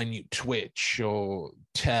little minute twitch or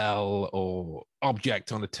tell or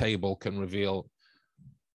object on a table can reveal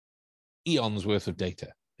eons worth of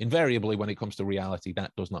data. Invariably, when it comes to reality,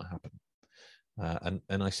 that does not happen.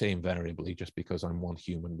 And I say invariably just because I'm one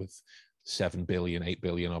human with 7 billion, 8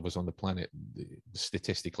 billion of us on the planet,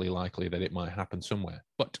 statistically likely that it might happen somewhere.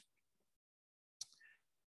 But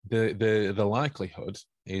the likelihood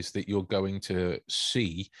is that you're going to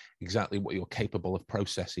see exactly what you're capable of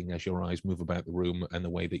processing as your eyes move about the room, and the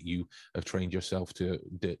way that you have trained yourself to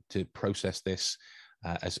process this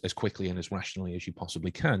as quickly and as rationally as you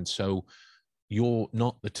possibly can. So you're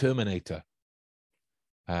not the Terminator,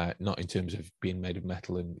 not in terms of being made of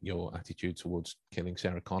metal and your attitude towards killing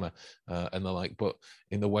Sarah Connor and the like, but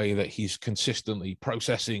in the way that he's consistently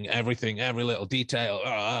processing everything, every little detail,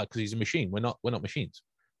 because he's a machine. We're not machines.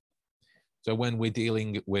 So when we're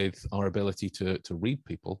dealing with our ability to read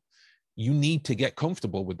people, you need to get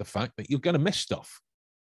comfortable with the fact that you're going to miss stuff.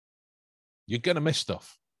 You're going to miss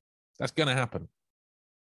stuff. That's going to happen,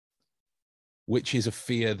 which is a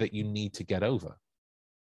fear that you need to get over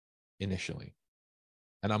initially.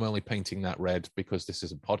 And I'm only painting that red because this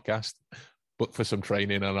is a podcast, but for some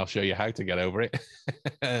training, and I'll show you how to get over it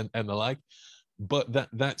and the like. But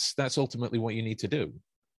that's ultimately what you need to do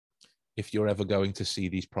if you're ever going to see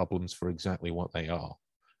these problems for exactly what they are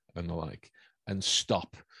and the like, and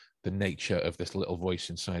stop the nature of this little voice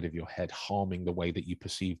inside of your head harming the way that you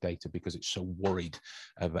perceive data because it's so worried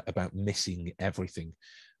about missing everything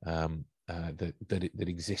that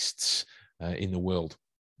exists in the world.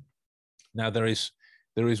 Now, there is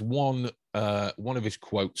one of his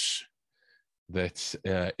quotes that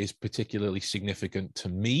is particularly significant to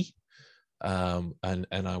me. And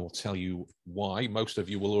I will tell you why. Most of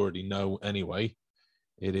you will already know anyway.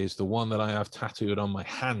 It is the one that I have tattooed on my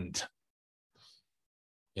hand.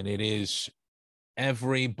 And it is,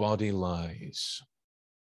 everybody lies.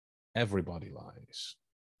 Everybody lies.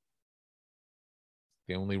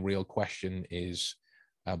 The only real question is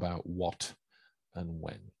about what and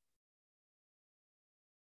when.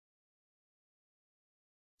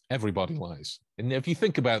 Everybody lies. And if you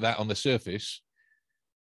think about that on the surface,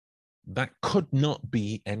 that could not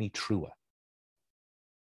be any truer.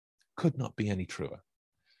 Could not be any truer.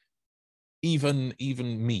 Even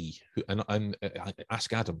me, and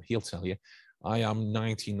ask Adam, he'll tell you, I am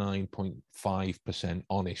 99.5%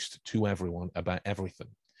 honest to everyone about everything.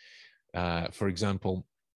 For example,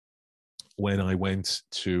 when I went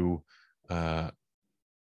to, I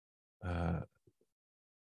don't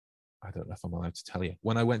know if I'm allowed to tell you,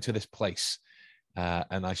 when I went to this place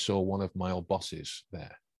and I saw one of my old bosses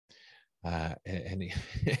there, and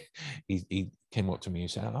he came up to me and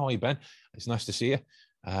said, "How are you, Ben? It's nice to see you."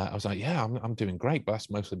 I was like, "Yeah, I'm doing great, but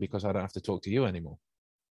that's mostly because I don't have to talk to you anymore."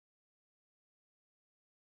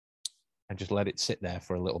 And just let it sit there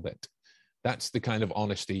for a little bit. That's the kind of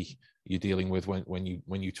honesty you're dealing with when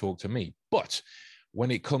you talk to me. But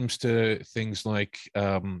when it comes to things like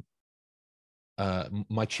my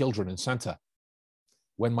children and Santa,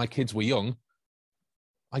 when my kids were young,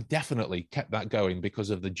 I definitely kept that going because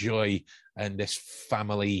of the joy and this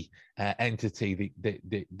family entity that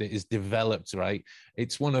is developed. Right,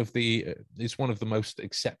 it's one of the most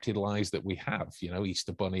accepted lies that we have. You know,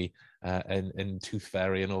 Easter Bunny and Tooth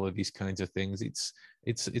Fairy and all of these kinds of things. It's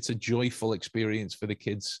a joyful experience for the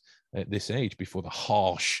kids at this age before the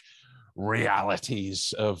harsh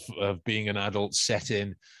realities of being an adult set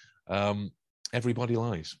in. Everybody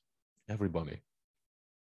lies. Everybody.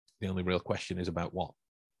 The only real question is about what.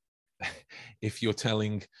 If you're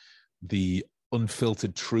telling the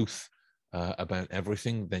unfiltered truth about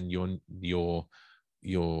everything, then your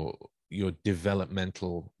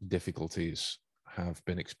developmental difficulties have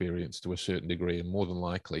been experienced to a certain degree, and more than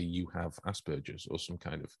likely you have Asperger's or some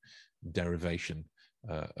kind of derivation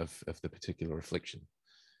of the particular affliction.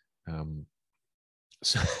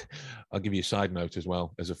 So I'll give you a side note as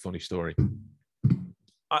well as a funny story.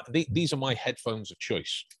 These are my headphones of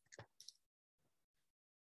choice.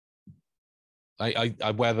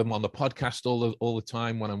 I wear them on the podcast all the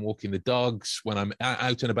time, when I'm walking the dogs, when I'm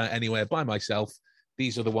out and about anywhere by myself.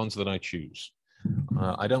 These are the ones that I choose.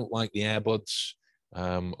 I don't like the earbuds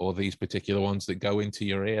or these particular ones that go into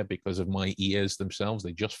your ear because of my ears themselves.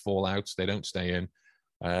 They just fall out. They don't stay in.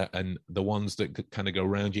 And the ones that kind of go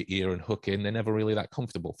around your ear and hook in, they're never really that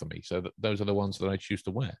comfortable for me. So those are the ones that I choose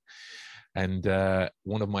to wear. And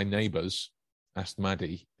one of my neighbors asked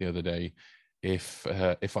Maddie the other day if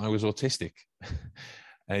I was autistic,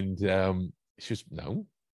 and she was, no,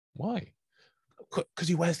 why? Because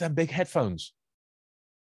he wears them big headphones,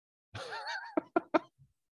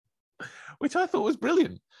 which I thought was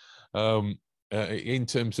brilliant. in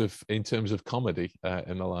terms of comedy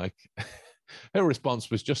and the like. Her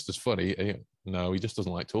response was just as funny. No, he just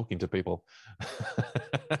doesn't like talking to people.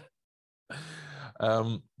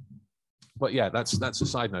 But yeah, that's a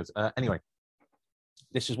side note. Anyway,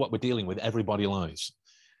 this is what we're dealing with. Everybody lies.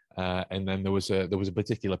 And then there was a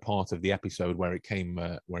particular part of the episode where it came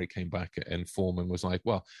back, and Foreman was like,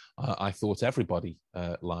 "Well, I thought everybody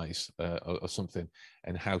lies or something,"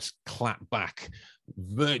 and House clapped back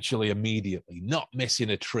virtually immediately, not missing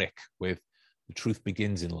a trick with "The truth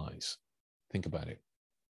begins in lies." Think about it.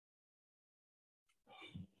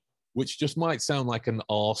 Which just might sound like an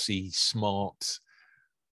arsey, smart,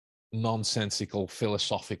 nonsensical,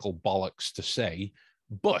 philosophical bollocks to say,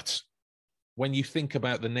 but when you think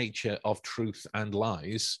about the nature of truth and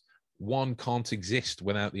lies, one can't exist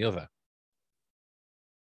without the other.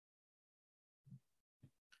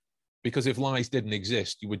 Because if lies didn't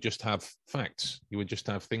exist, you would just have facts. You would just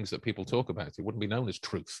have things that people talk about. It wouldn't be known as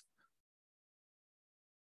truth.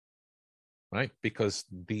 Right? Because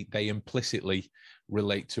they implicitly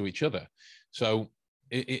relate to each other. So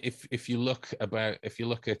if you look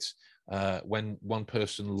at when one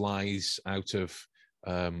person lies out of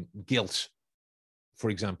guilt, for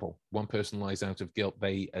example, one person lies out of guilt,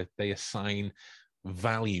 they assign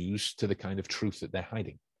values to the kind of truth that they're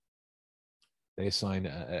hiding. They assign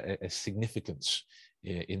a significance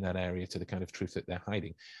in that area to the kind of truth that they're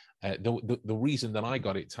hiding. The reason that I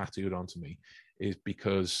got it tattooed onto me is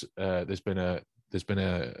because there's been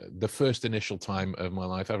the first initial time of my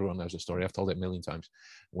life. Everyone knows the story. I've told it a million times.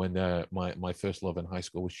 When my first love in high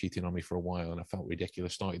school was cheating on me for a while, and I felt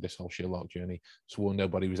ridiculous. Started this whole Sherlock journey. Swore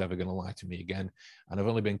nobody was ever going to lie to me again, and I've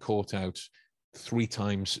only been caught out 3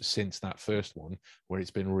 times since that first one, where it's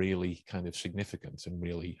been really kind of significant and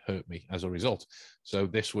really hurt me as a result. So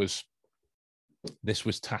this was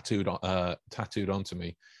tattooed onto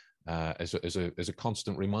me as a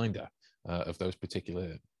constant reminder of those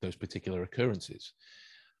particular occurrences.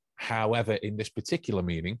 However, in this particular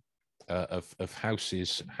meaning of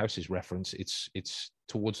House's reference, it's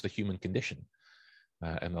towards the human condition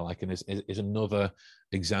and the like, and is another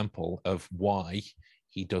example of why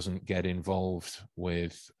he doesn't get involved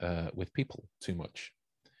with people too much,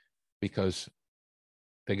 because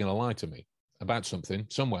they're going to lie to me about something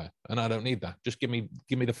somewhere, and I don't need that. Just give me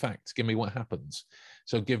the facts, give me what happens.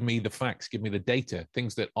 So give me the facts, give me the data,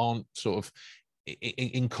 things that aren't sort of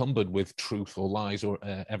encumbered with truth or lies or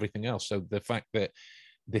everything else. So the fact that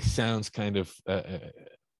this sounds kind of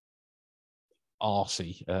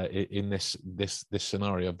arsey in this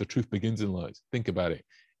scenario of the truth begins in lies. Think about it.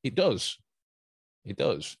 It does.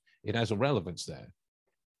 It has a relevance there,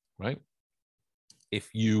 right? If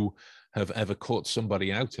you have ever caught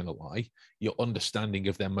somebody out in a lie, your understanding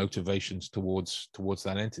of their motivations towards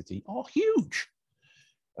that entity are huge.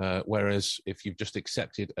 Whereas if you've just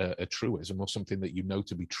accepted a truism or something that you know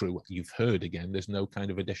to be true, you've heard again, there's no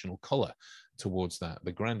kind of additional color towards that.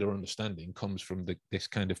 The grander understanding comes from this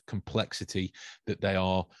kind of complexity that they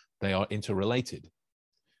are interrelated.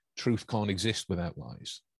 Truth can't exist without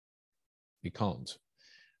lies. You can't.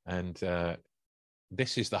 And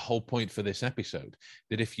this is the whole point for this episode,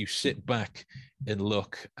 that if you sit back and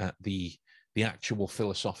look at the actual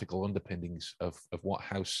philosophical underpinnings of what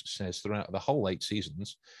House says throughout the whole 8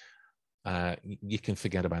 seasons, you can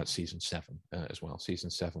forget about season 7 as well. Season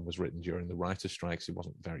 7 was written during the writer's strikes. It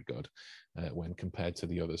wasn't very good when compared to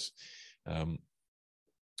the others.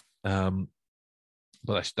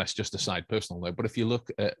 But that's just a side personal note. But if you look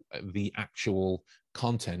at the actual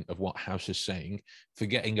content of what House is saying,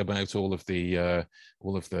 forgetting about all of the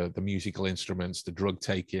musical instruments, the drug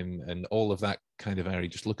taking, and all of that kind of area,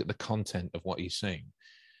 just look at the content of what he's saying.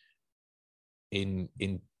 In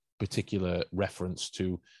particular reference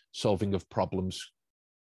to solving of problems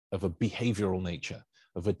of a behavioral nature,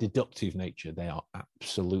 of a deductive nature, they are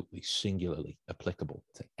absolutely singularly applicable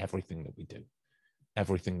to everything that we do.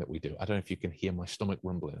 Everything that we do. I don't know if you can hear my stomach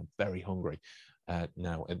rumbling. I'm very hungry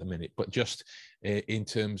now at the minute. But just in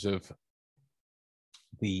terms of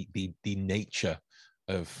the nature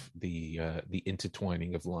of the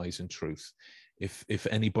intertwining of lies and truth, if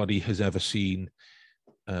anybody has ever seen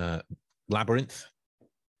Labyrinth,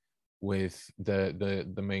 with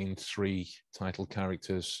the main 3 title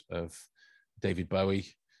characters of David Bowie,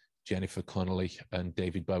 Jennifer Connelly, and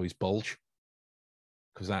David Bowie's bulge,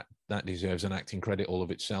 because that deserves an acting credit all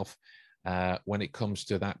of itself. When it comes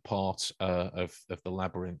to that part of the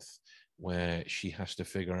labyrinth where she has to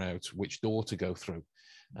figure out which door to go through,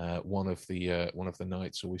 one of the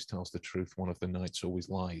knights always tells the truth, one of the knights always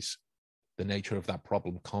lies. The nature of that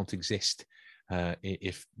problem can't exist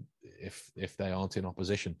if they aren't in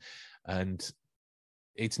opposition. And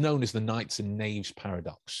It's known as the Knights and Knaves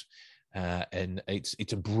paradox. And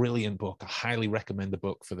it's a brilliant book. I highly recommend the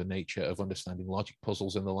book for the nature of understanding logic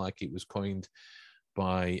puzzles and the like. It was coined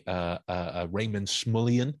by Raymond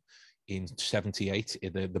Smullyan in 1978.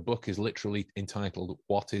 The book is literally entitled,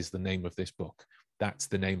 "What is the name of this book?" That's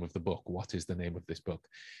the name of the book. What is the name of this book?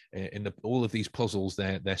 All of these puzzles,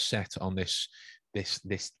 they're set on this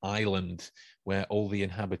island where all the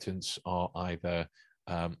inhabitants are either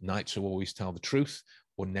knights who always tell the truth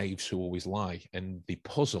or knaves who always lie. And the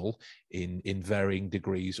puzzle, in varying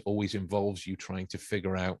degrees, always involves you trying to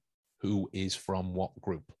figure out who is from what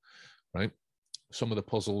group, right? Some of the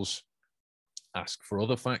puzzles ask for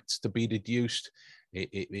other facts to be deduced.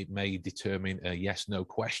 It may determine a yes/no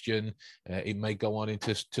question. It may go on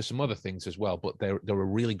into some other things as well, but they're a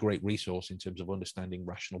really great resource in terms of understanding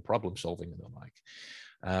rational problem solving and the like.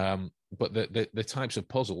 But the types of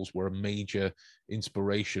puzzles were a major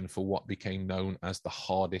inspiration for what became known as the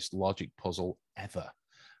hardest logic puzzle ever.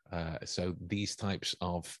 So these types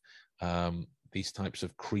of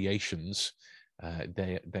creations,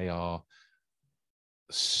 they are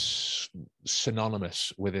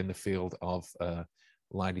synonymous within the field of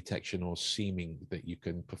lie detection, or seeming that you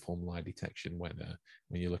can perform lie detection when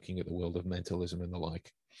you're looking at the world of mentalism and the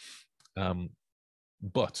like.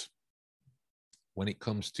 But when it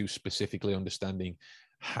comes to specifically understanding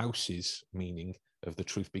House's meaning of the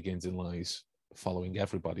truth begins in lies, following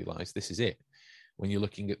everybody lies, this is it. When you're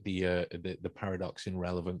looking at the paradox in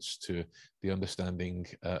relevance to the understanding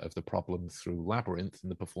of the problem through Labyrinth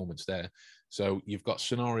and the performance there. So you've got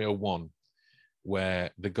scenario one,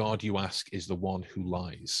 where the God you ask is the one who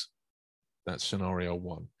lies. That's scenario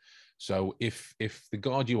one. So if the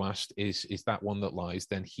God you asked is that one that lies,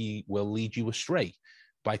 then he will lead you astray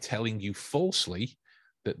by telling you falsely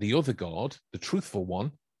that the other God, the truthful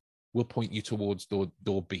one, will point you towards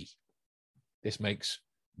door B. This makes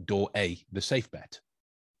door A the safe bet.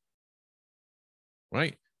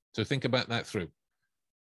 Right? So think about that through.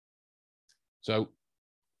 So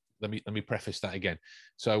let me preface that again.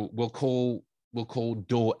 So we'll call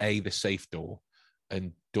door A the safe door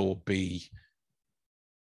and door B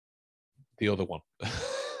the other one.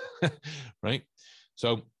 Right?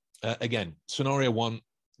 So again, scenario one,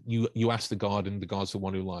 you ask the God, and the God's the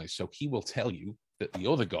one who lies. So he will tell you that the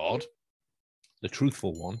other God, the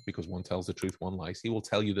truthful one, because one tells the truth, one lies, he will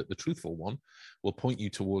tell you that the truthful one will point you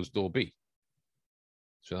towards door B.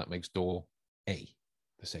 So that makes door A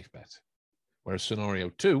the safe bet. Whereas scenario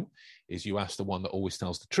two is you ask the one that always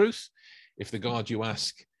tells the truth. If the God you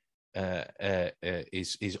ask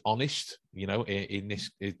is honest, in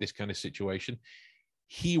this kind of situation,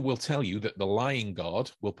 he will tell you that the lying God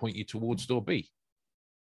will point you towards door B,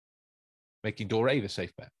 making door A the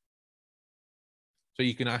safe bet. So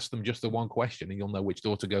you can ask them just the one question and you'll know which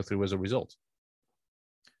door to go through as a result.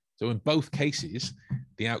 So in both cases,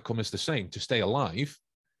 the outcome is the same. To stay alive,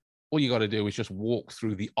 all you got to do is just walk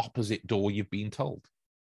through the opposite door you've been told.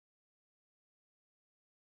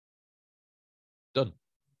 Done.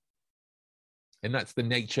 And that's the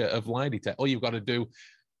nature of lie detection. All you've got to do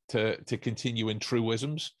to continue in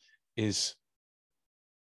truisms is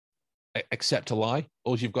accept a lie.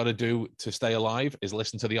 All you've got to do to stay alive is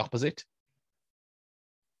listen to the opposite.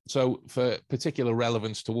 So for particular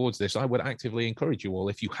relevance towards this, I would actively encourage you all,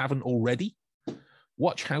 if you haven't already,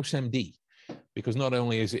 watch House MD, because not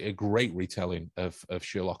only is it a great retelling of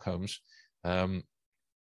Sherlock Holmes,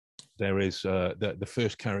 there is the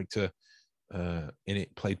first character in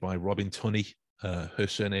it played by Robin Tunney. Her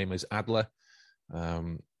surname is Adler.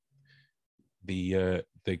 The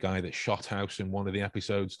guy that shot House in one of the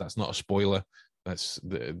episodes, that's not a spoiler. That's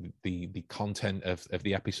the content of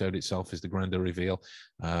the episode itself is the grander reveal.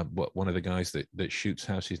 But one of the guys that shoots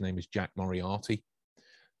House, his name is Jack Moriarty.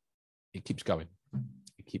 It keeps going.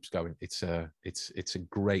 It keeps going. It's a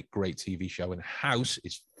great TV show, and House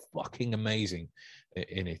is fucking amazing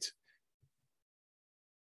in it.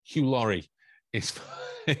 Hugh Laurie is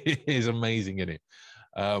amazing in it.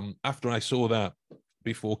 After I saw that,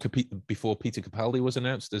 before Peter Capaldi was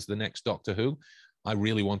announced as the next Doctor Who, I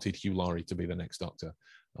really wanted Hugh Laurie to be the next Doctor,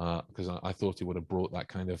 because I thought he would have brought that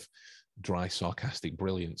kind of dry, sarcastic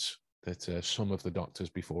brilliance that some of the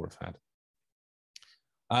Doctors before have had.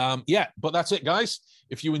 But that's it, guys.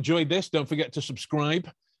 If you enjoyed this, don't forget to subscribe,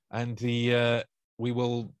 and we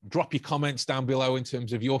will drop your comments down below in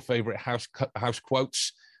terms of your favorite house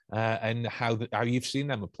quotes and how you've seen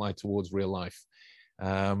them applied towards real life.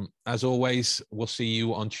 As always, we'll see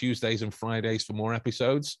you on Tuesdays and Fridays for more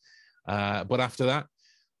episodes. But after that,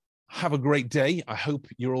 have a great day. I hope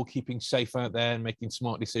you're all keeping safe out there and making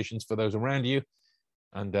smart decisions for those around you.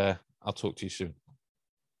 And I'll talk to you soon.